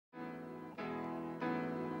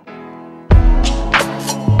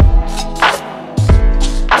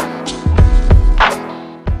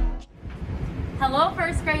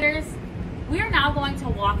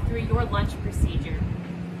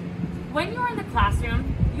the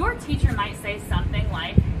classroom, your teacher might say something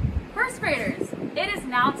like, "First graders, it is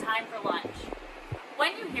now time for lunch."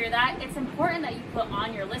 When you hear that, it's important that you put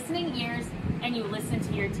on your listening ears and you listen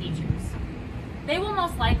to your teachers. They will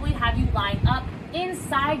most likely have you line up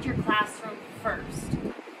inside your classroom first.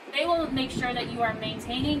 They will make sure that you are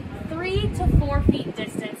maintaining 3 to 4 feet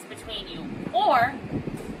distance between you, or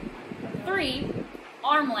 3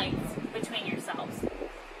 arm lengths between yourselves.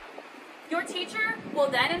 Your teacher will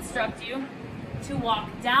then instruct you to walk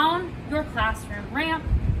down your classroom ramp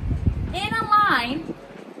in a line,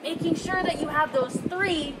 making sure that you have those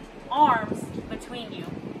 3 arms between you.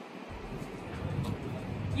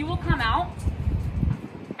 You will come out,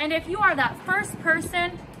 and if you are that first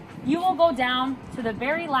person, you will go down to the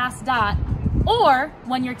very last dot, or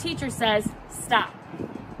when your teacher says, "Stop."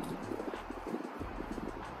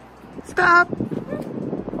 Stop.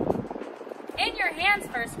 In your hands,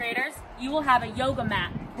 first graders, you will have a yoga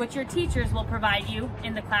mat, which your teachers will provide you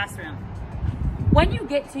in the classroom. When you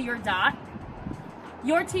get to your dot,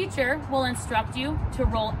 your teacher will instruct you to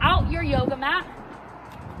roll out your yoga mat.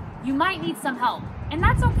 You might need some help, and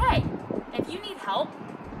that's okay. If you need help,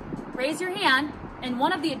 raise your hand, and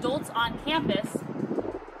one of the adults on campus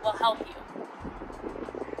will help you.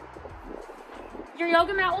 Your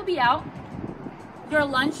yoga mat will be out, your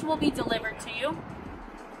lunch will be delivered to you,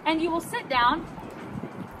 and you will sit down,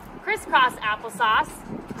 crisscross applesauce,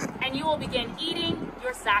 and you will begin eating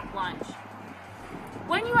your sack lunch.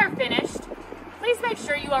 When you are finished, please make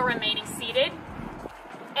sure you are remaining seated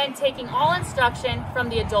and taking all instruction from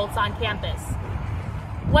the adults on campus.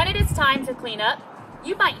 When it is time to clean up,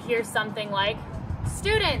 you might hear something like,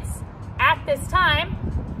 "Students, at this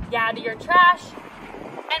time, gather your trash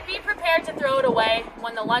and be prepared to throw it away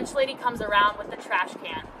when the lunch lady comes around with the trash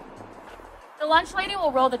can." The lunch lady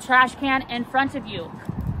will roll the trash can in front of you.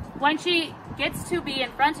 When she gets to be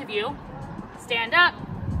in front of you, stand up,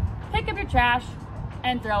 pick up your trash,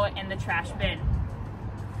 and throw it in the trash bin.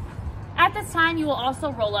 At this time, you will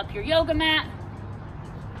also roll up your yoga mat,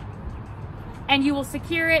 and you will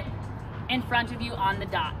secure it in front of you on the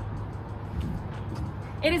dot.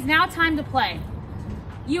 It is now time to play.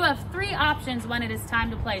 You have 3 options when it is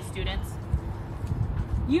time to play, students.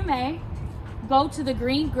 You may go to the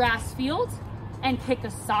green grass field and kick a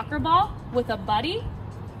soccer ball with a buddy.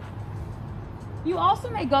 You also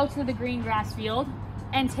may go to the green grass field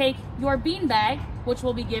and take your beanbag, which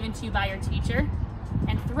will be given to you by your teacher,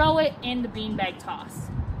 and throw it in the beanbag toss.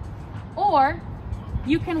 Or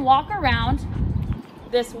you can walk around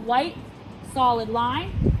this white solid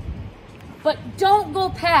line, but don't go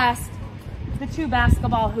past the 2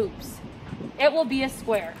 basketball hoops. It will be a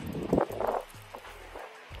square.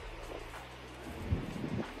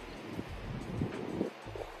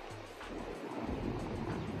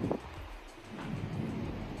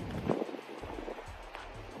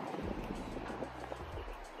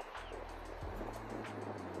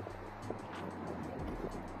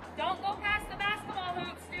 Don't go past the basketball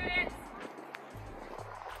hoops, students.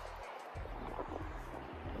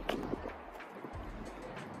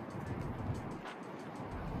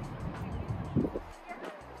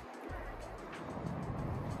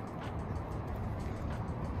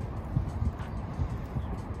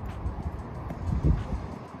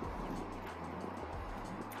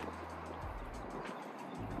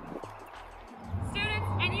 Students,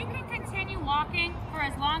 and you can continue walking for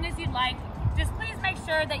as long as you'd like. Just please make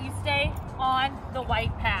sure that you stay on the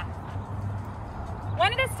white path.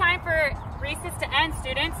 When it is time for recess to end,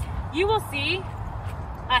 students, you will see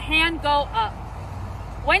a hand go up.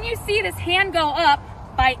 When you see this hand go up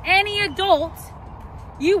by any adult,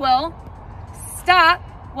 you will stop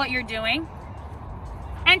what you're doing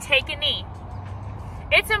and take a knee.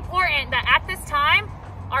 It's important that at this time,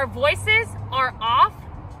 our voices are off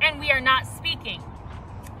and we are not speaking.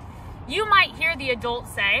 You might hear the adult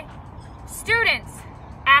say, "Students,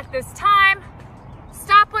 at this time,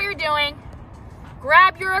 stop what you're doing,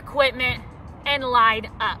 grab your equipment, and line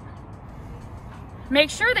up." Make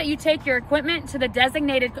sure that you take your equipment to the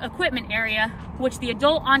designated equipment area, which the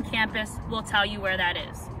adult on campus will tell you where that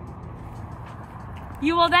is.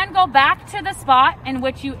 You will then go back to the spot in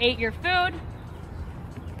which you ate your food.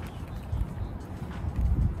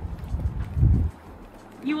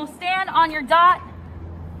 You will stand on your dot,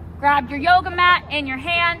 grab your yoga mat in your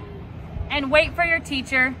hand, and wait for your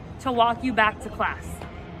teacher to walk you back to class.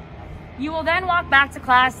 You will then walk back to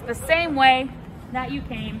class the same way that you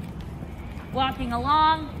came, walking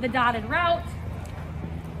along the dotted route,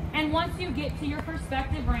 and once you get to your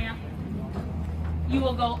respective ramp, you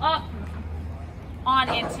will go up on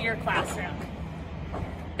into your classroom.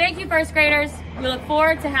 Thank you, first graders. We look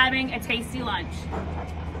forward to having a tasty lunch.